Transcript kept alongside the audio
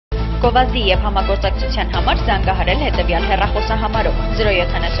Գովազդի և համագործակցության համար զանգահարել հետևյալ հեռախոսահամարով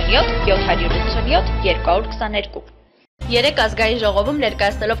 077 787 222 Երեք ազգային ժողովում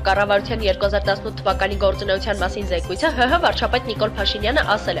ներկայացնելով կառավարության 2018 թվականի գործունեության մասին զեկույցը ՀՀ վարչապետ Նիկոլ Փաշինյանը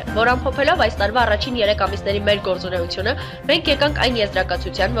ասել է, որ ամփոփելով այս տարվա առաջին 3 ամիսների մեր գործունեությունը, մենք եկանք այն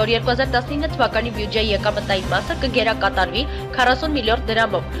եզրակացության, որ 2019 թվականի բյուջեի եկամտային մասը կգերակատարվի 40 միլիարդ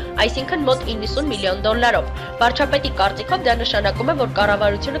դրամով, այսինքն մոտ 90 միլիոն դոլարով։ Վարչապետի կարծիքով դա նշանակում է, որ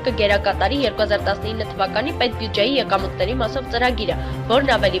կառավարությունը կգերակատարի 2019 թվականի պետբյուջեի եկամուտների մասով ծրագիրը,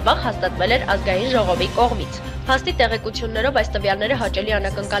 որն ավելի վաղ հաստատվել էր ազգային ժողովի կողմից։ Փաստի տեղեկություններով այս տվյալները հաճելի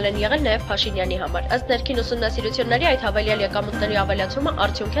անակնկալ են եղել նաև Փաշինյանի համար։ Ըստ ներքին ուսումնասիրությունների այդ հավելյալ եկամուտների ավելացումը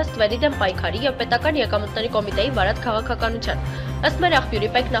արդյունք է ստվերի դեմ պայքարի և պետական եկամուտների կոմիտեի վարած քաղաքականության։ Ըստ մեր աղբյուրի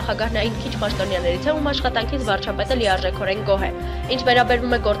պետնախագահն այն քիչ պաշտոնյաներից է, ում աշխատանքից վարչապետը լիարժեքորեն գոհ է։ Ինչ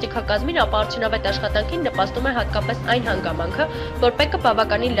վերաբերում է գործիքակազմին, ապա արդյունավետ աշխատանքին նպաստում է հատկապես այն հանգամանքը, որ ՊԵԿ-ը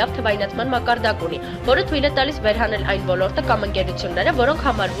բավականին լավ թվայնացման մակարդակ ունի, որը թույլ է տալիս վերհանել այն ոլորտը կամ ընկերությունները, որոնք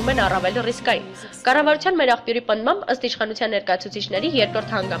համարվում են առավել ռիսկային։ Կառավարության մեր աղբյուրի պնդմամբ ըստ իշխանության ներկայացուցիչների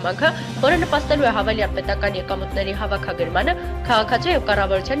երկրորդ հանգամանքը, որը նպաստելու է հավելյալ պետական եկամուտների հավաքագրմանը, քաղաքացու և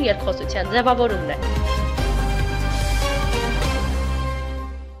կառավարության երկխոսության ձևավորումն է։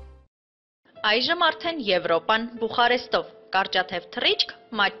 Այժմ արդեն Եվրոպան Բուխարեստով, կարճաթև թռիչք,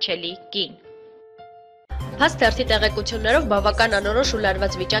 մատչելի կին։ Փաստ թերթի տեղեկություններով բավական անորոշ ու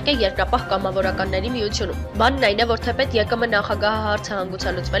լարված վիճակ է երկրապահ կամավորականների միությունում։ Բանն այն է, որ թեպետ ԵԿՄ նախագահը հարցը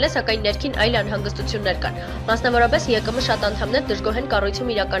հանգուցալուծվել է, սակայն ներքին այլ անհանգստություններ կան։ Մասնավորապես ԵԿՄ շատ անդամներ դժգոհ են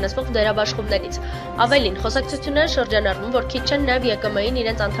կառույցում իրականացվող դերաբաշխումներից։ Ավելին, խոսակցությունները շրջանառվում, որ քիչ չեն նաև ԵԿՄ-ին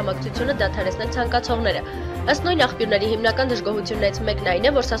իրենց անդամակցությունը դադարեցնել ցանկացողները։ Ըստ նույն աղբյուրների հիմնական դժգոհություններից մեկն այն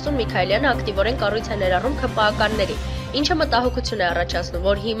է, որ Սասուն Միքայելյանը ակտիվորեն կառույց է ներառում ՔՊԱ-ականների, ինչը մտահոգություն է առաջացնում,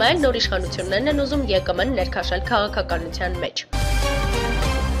 որ հիմա էլ նոր իշխանություններն են ուզում ԵԿՄ-ն ներքաշել քաղաքականության մեջ։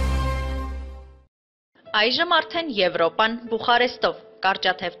 Այժմ արդեն Եվրոպան Բուխարեստով,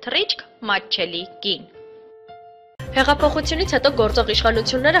 կարճաթև թռիչք, մատչելի կին։ Հեղափոխությունից հետո գործող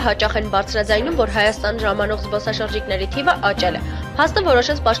իշխանությունները հաճախ են բարձրաձայնում, որ Հայաստան ժամանող զբոսաշրջիկների թիվը աճել է։ Փաստը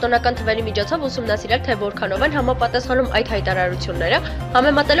որոշեց պաշտոնական թվերի միջոցով ուսումնասիրել, թե որքանով են համապատասխանում այդ հայտարարությունները,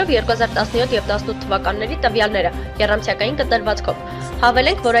 համեմատելով 2017 և 18 թվականների տվյալները եռամսյակային կտրվածքով։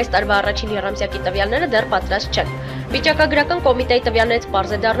 Հավելենք, որ այս տարվա առաջին եռամսյակի տվյալները դեռ պատրաստ չեն։ Վիճակագրական կոմիտեի տվյալներից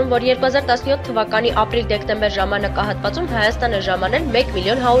պարզ է դառնում, որ 2017 թվականի ապրիլ-դեկտեմբեր ժամանակահատվածում Հայաստանը ժամանել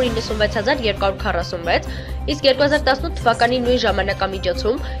 1.996.246, իսկ 2018 թվականի նույն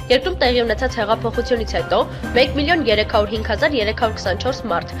ժամանակամիջոցում երկրում տեղի ունեցած հեղափոխությունից հետո 1.305.324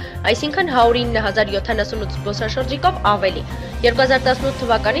 մարդ, այսինքն 109.078 զբոսաշրջիկով ավելի։ 2018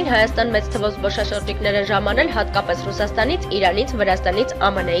 թվականին Հայաստան մեծ թվով զբոսաշրջիկներ են ժամանել հատկապես Ռուսաստանից, Իրանից, Վրաստանից,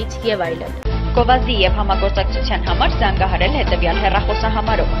 ԱՄՆ-ից և այլն։ Գովազդի և համագործակցության համար զանգահարել հետևյալ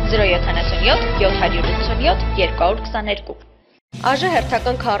հեռախոսահամարով 077 787 222 Աժ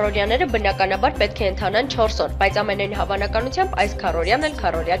հերթական քառորյաները բնականաբար պետք է ընթանան 4 օր, բայց ամենայն հավանականությամբ այս քառորյան էլ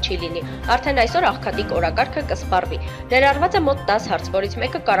քառորյա չի լինի։ Արդեն այսօր աղքատիկ օրակարգը կսպառվի։ Ներառված է մոտ 10 հարց, որից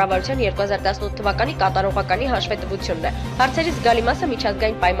մեկը կառավարության 2018 թվականի կատարողականի հաշվետվությունն է։ Հարցերի զգալի մասը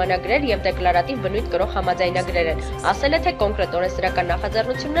միջազգային պայմանագրեր և դեկլարատիվ բնույթ կրող համաձայնագրեր են։ Ասել է, թե կոնկրետ օրենսդրական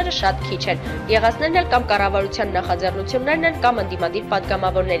նախաձեռնությունները շատ քիչ են։ Եղածներն էլ կամ կառավարության նախաձեռնություններն են կամ ընդդիմադիր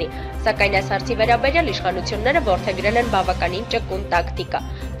պատգամավորների։ Սակայն այս հարցի վերաբերյալ իշխանությունները որդեգրել են բավականին ճկուն տակտիկա։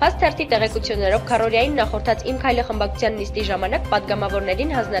 Փաստ թերթի տեղեկություններով քառորյային նախորդած Իմ քայլը խմբակցության նիստի ժամանակ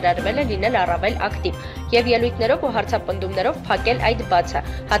պատգամավորներին հանձնարարվել է լինել առավել ակտիվ և ելույթներով ու հարցապնդումներով փակել այդ բացը,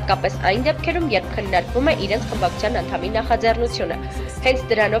 հատկապես այն դեպքերում, երբ քննարկվում է իրենց խմբակցության անդամի նախաձեռնությունը։ Հենց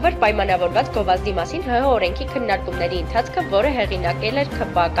դրանով էր պայմանավորված գովազդի մասին ՀՀ օրենքի քննարկումների ընթացքը, որը հեղինակել էր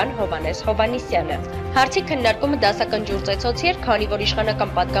ՔՊԱ-ական Հովհաննես Հովհաննիսյանը։ Հարցի քննարկումը դասական ջուրծեցոցի էր, քանի որ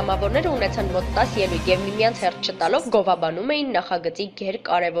իշխանական պատգամավորները ունեցան մոտ 10 ելույթ և միմյանց հերթ չտալով գովաբանում էին նախագծի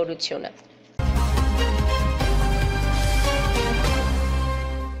գերկարևորությունը։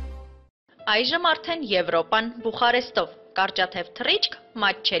 Այժմ արդեն Եվրոպան Բուխարեստով, կարճաթև թռիչք,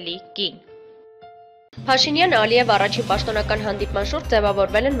 մատչելի կին։ Փաշինյան Ալիև առաջին պաշտոնական հանդիպման շուրջ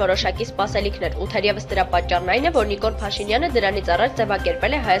ձևավորվել են որոշակի սպասելիքներ, ու թերևս դրա պատճառն այն է, որ Նիկոլ Փաշինյանը դրանից առաջ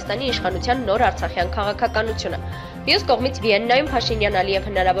ձևակերպել է Հայաստանի իշխանության նոր արցախյան քաղաքականությունը։ Մյուս կողմից Վիեննայում Փաշինյան-Ալիև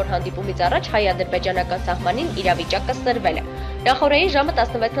հնարավոր հանդիպումից առաջ հայ-ադրբեջանական սահմանին իրավիճակը սրվել է։ Նախորդային ժամը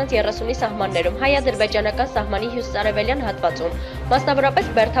 16:30-ի սահմաններում հայ-ադրբեջանական սահմանի հյուսիսարևելյան հատվածում,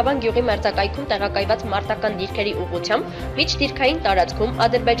 մասնավորապես Բերթավան գյուղի մերձակայքում տեղակայված մարտական դիրքերի ուղղությամբ, միջդիրքային տարածքում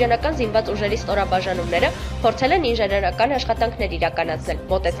ադրբեջանական զինված ուժերի ստորաբաժանումները փորձել են ինժեներական աշխատանքներ իրականացնել,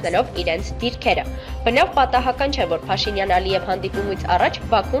 մոտեցնելով իրենց դիրքերը։ Բնավ պատահական չէ, որ Փաշինյան-Ալիև հանդիպումից առաջ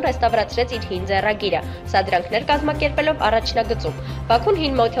Բաքուն ռեստավրացրեց իր հին ձեռագիրը, սադրանքներ կազմակերպելով առաջնագծում։ Բաքուն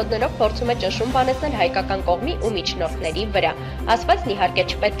հին մեթոդներով փորձում է ճնշում բանեցնել հայկական կողմի ու միջնորդների վրա։ Ասվածն իհարկե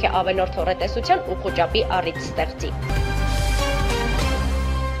չպետք է ավելորդ հոռետեսության ու խոճապի առիթ ստեղծի։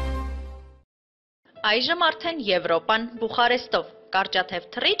 Այժմ արդեն Եվրոպան Բուխարեստով, կարճաթև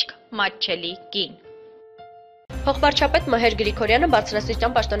թռիչք, մատչելի կին։ Փոխվարչապետ Մհեր Գրիգորյանը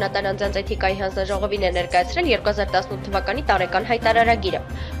բարձրաստիճան պաշտոնատար անձանց էթիկայի հանձնաժողովին է ներկայացրել 2018 թվականի տարեկան հայտարարագիրը։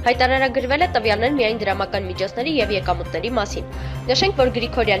 Հայտարարագրվել է տվյալներ միայն դրամական միջոցների եւ եկամուտների մասին։ Նշենք, որ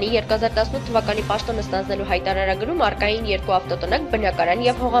Գրիգորյանի 2018 թվականի պաշտոնը ստանձնելու հայտարարագրում առկային 2 ավտոտնակ, բնակարան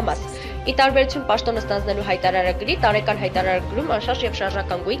եւ հողամաս։ Ի տարբերություն պաշտոնը ստանձնելու հայտարարագրի, տարեկան հայտարարագրում անշարժ եւ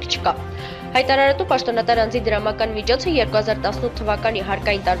շարժական գույք չկա։ Հայտարարատու պաշտոնատար անձի դրամական միջոցը 2018 թվականի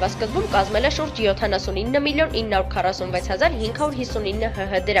հարկային տարվա սկզբում կազմել է շուրջ 79,946,559 ՀՀ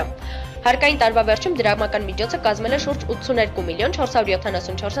դրամ։ Հարկային տարվա վերջում դրամական միջոցը կազմել է շուրջ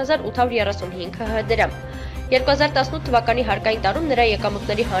 82,474,835 ՀՀ դրամ։ 2018 թվականի հարկային տարում նրա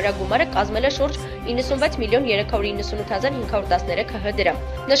եկամուտների հանրագումարը կազմել է շուրջ 96,398,513 ՀՀ դրամ։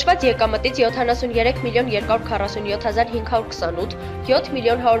 Նշված եկամտից 73,247,528,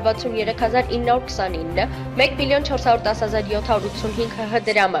 7,163,929, 1,410,785 ՀՀ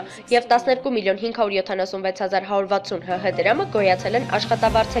դրամը և 12,576,160 ՀՀ դրամը գոյացել են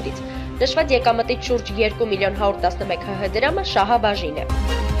աշխատավարձերից։ Նշված եկամտից շուրջ 2,111,000 ՀՀ դրամը շահաբաժին է։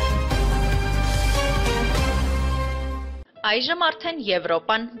 Այժմ արդեն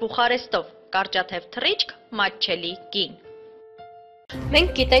Եվրոպան Բուխարեստով, կարճաթև թռիչք, մատչելի կին։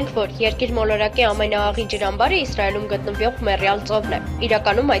 Մենք գիտենք, որ երկիր մոլորակի ամենաաղի ջրամբարը Իսրայելում գտնվող Մեռյալ ծովն է։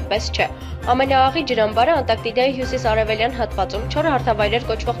 Իրականում այդպես չէ։ Ամենաաղի ջրամբարը Անտարկտիդայի հյուսիս-արևելյան հատվածում 4 հարթավայրեր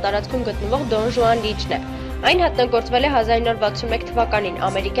կոչվող տարածքում գտնվող Դոն Ժուան լիճն է։ Այն հատնագործվել է 1961 թվականին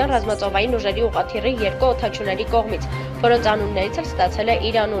ամերիկյան ռազմածովային ուժերի ուղղաթիռի 2 օդաչուների կողմից, որոնց անուններից էլ ստացել է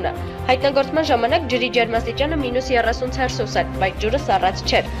իր անունը։ Հայտնագործման ժամանակ ջրի ջերմաստիճանը -30 Ցելսիուս էր, բայց ջուրը սառած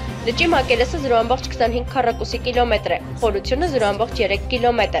չէր։ Լճի մակերեսը 0,25 քառակուսի կիլոմետր է, խորությունը 0,3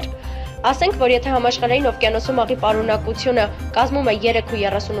 կիլոմետր։ Ասենք, որ եթե համաշխարհային օվկիանոսում աղի պարունակությունը կազմում է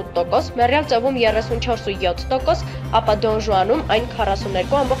 3,38%, Մեռյալ ծովում 34,7%, ապա Դոն Ժուանում այն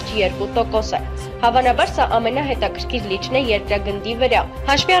 42,2% է։ Հավանաբար սա ամենահետաքրքիր լիճն է երկրագնդի վրա։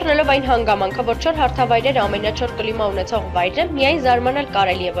 Հաշվի առնելով այն հանգամանքը, որ 4 հարթավայրերը ամենաչոր կլիմա ունեցող վայրն է, միայն զարմանալ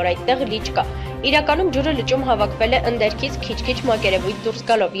կարելի է, որ այդտեղ լիճ կա։ Իրականում ջուրը լճում հավաքվել է ընդերքից քիչ-քիչ մակերևույթ դուրս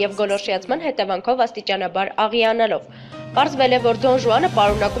գալով եւ գոլորշիացման հետևանքով աստիճանաբար աղիանալով։ Պարզվել է, որ Դոն Ժուանը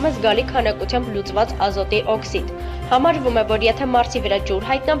պարունակում է զգալի քանակությամբ լուծված ազոտի օքսիդ։ Համարվում է, որ եթե Մարսի վրա ջուր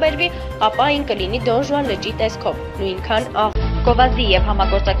հայտնաբերվի, ապա այն կլինի Դոն Ժուան լճի տեսքով, նույնքան աղ։ Գովազդի եւ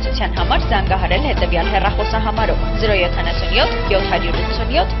համագործակցության համար զանգահարել հետեւյալ հեռախոսահամարով 077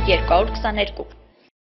 787 222։